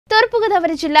తూర్పు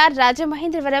గోదావరి జిల్లా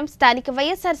రాజమహేంద్రవరం స్థానిక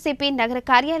వైఎస్ఆర్సీపీ నగర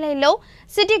కార్యాలయంలో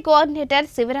సిటీ కోఆర్డినేటర్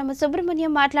శివరామ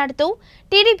సుబ్రహ్మణ్యం మాట్లాడుతూ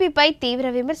టీడీపీపై తీవ్ర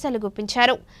విమర్శలు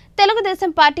గుప్పించారు.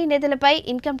 తెలుగుదేశం పార్టీ నేతలపై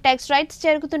ఇన్కమ్ ట్యాక్స్ రైట్స్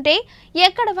జరుగుతుంటే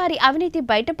ఎక్కడ వారి అవినీతి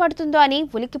బయటపడుతుందో అని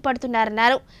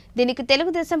ఉలిక్కిపడుతున్నారన్నారు. దీనికి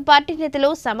తెలుగుదేశం పార్టీ నేతలు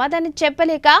సమాధానం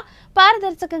చెప్పలేక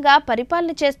పారదర్శకంగా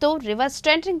పరిపాలన చేస్తూ రివర్స్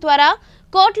టెండరింగ్ ద్వారా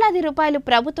కోట్లాది రూపాయలు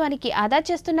ప్రభుత్వానికి ఆదా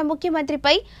చేస్తున్న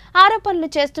ముఖ్యమంత్రిపై ఆరోపణలు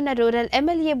చేస్తున్న రూరల్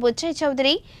ఎమ్మెల్యే బుచ్చయ్య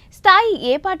చౌదరి స్థాయి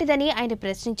ఏ పార్టీదని ఆయన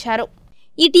ప్రశ్నించారు.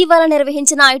 ఇటీవల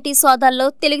నిర్వహించిన ఐటీ సోదాల్లో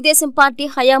తెలుగుదేశం పార్టీ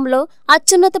హయాంలో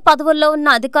అత్యున్నత పదవుల్లో ఉన్న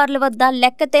అధికారుల వద్ద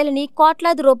లెక్కతేలని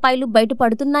కోట్లాది రూపాయలు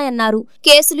బయటపడుతున్నాయన్నారు.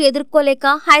 కేసులు ఎదుర్కోలేక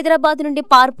హైదరాబాద్ నుండి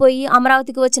పారిపోయి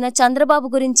అమరావతికి వచ్చిన చంద్రబాబు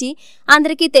గురించి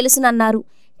అందరికీ తెలుసునన్నారు.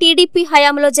 టీడీపీ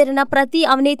హయాంలో జరిగిన ప్రతి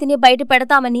అవినీతిని బయట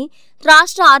పెడతామని,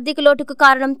 రాష్ట్ర ఆర్థిక లోటుకు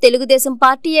కారణం తెలుగుదేశం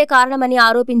పార్టీయే కారణమని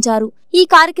ఆరోపించారు. ఈ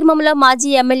కార్యక్రమంలో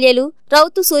మాజీ ఎమ్మెల్యేలు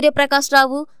రౌతు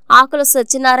సూర్యప్రకాశ్రావు, ఆకుల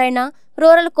సత్యనారాయణ,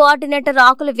 రూరల్ కోఆర్డినేటర్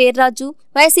ఆకుల వీర్రాజు,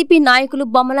 వైసీపీ నాయకులు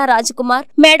బొమ్మల రాజకుమార్,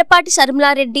 మేడపాటి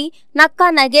శర్మిలారెడ్డి, నక్కా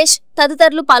నగేష్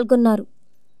తదితరులు పాల్గొన్నారు.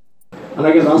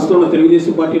 అలాగే రాష్ట్రంలో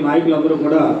తెలుగుదేశం పార్టీ నాయకులందరూ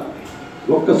కూడా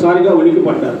ఒక్కసారిగా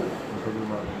ఉలికిపడ్డారు.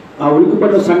 ఆ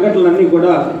ఉలికిపడ్డ సంఘటనలన్నీ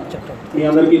కూడా మీ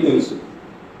అందరికీ తెలుసు.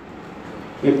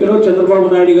 ఎక్కడో చంద్రబాబు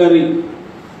నాయుడు గారి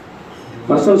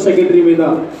పర్సనల్ సెక్రటరీ మీద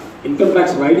ఇన్కమ్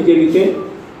ట్యాక్స్ రైడ్ జరిగితే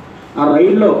ఆ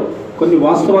రైడ్లో కొన్ని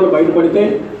వాస్తవాలు బయటపడితే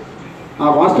ఆ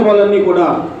వాస్తవాలన్నీ కూడా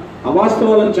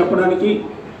అవాస్తవాలను చెప్పడానికి,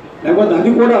 లేకపోతే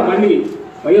అది కూడా మళ్ళీ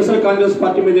వైఎస్ఆర్ కాంగ్రెస్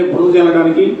పార్టీ మీదే బురద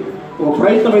జల్లడానికి ఒక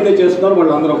ప్రయత్నం అయితే చేస్తున్నారు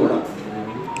వాళ్ళందరూ కూడా.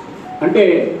 అంటే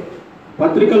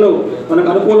పత్రికలు, మనకు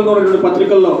అనుకూలంగా ఉన్నటువంటి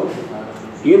పత్రికల్లో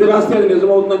ఏది రాస్తే అది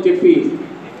నిజమవుతుందని చెప్పి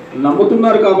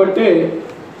నమ్ముతున్నారు కాబట్టే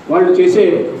వాళ్ళు చేసే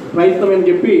ప్రయత్నం అని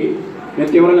చెప్పి నేను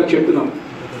తీవ్రంగా చెప్తున్నాం.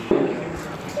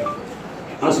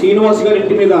 ఆ శ్రీనివాస్ గారి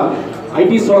ఇంటి మీద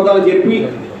ఐటీ సోదాలు జరిపి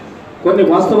కొన్ని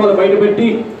వాస్తవాలు బయటపెట్టి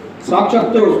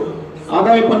సాక్షాత్తు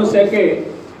ఆదాయ పన్ను శాఖే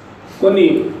కొన్ని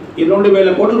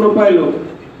 2,000 కోట్ల రూపాయలు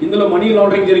ఇందులో మనీ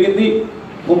లాండరింగ్ జరిగింది,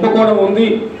 కుంభకోణం ఉంది,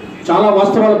 చాలా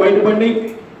వాస్తవాలు బయటపడి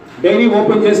డైరీ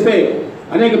ఓపెన్ చేస్తే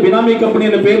అనేక బినామీ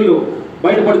కంపెనీల పేర్లు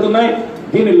బయటపడుతున్నాయి.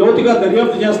 దీన్ని లోతుగా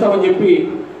దర్యాప్తు చేస్తామని చెప్పి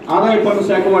ఆదాయ పన్ను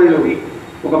శాఖ వాళ్ళు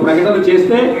ఒక ప్రకటన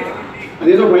చేస్తే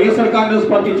అదేదో వైఎస్ఆర్ కాంగ్రెస్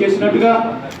పార్టీ చేసినట్టుగా,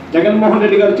 జగన్మోహన్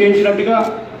రెడ్డి గారు చేయించినట్టుగా,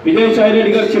 విజయసాయి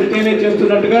రెడ్డి గారు చెప్తేనే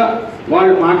చేస్తున్నట్టుగా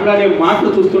వాళ్ళు మాట్లాడే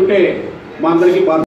మాటలు చూస్తుంటే మా అందరికీ బాధ.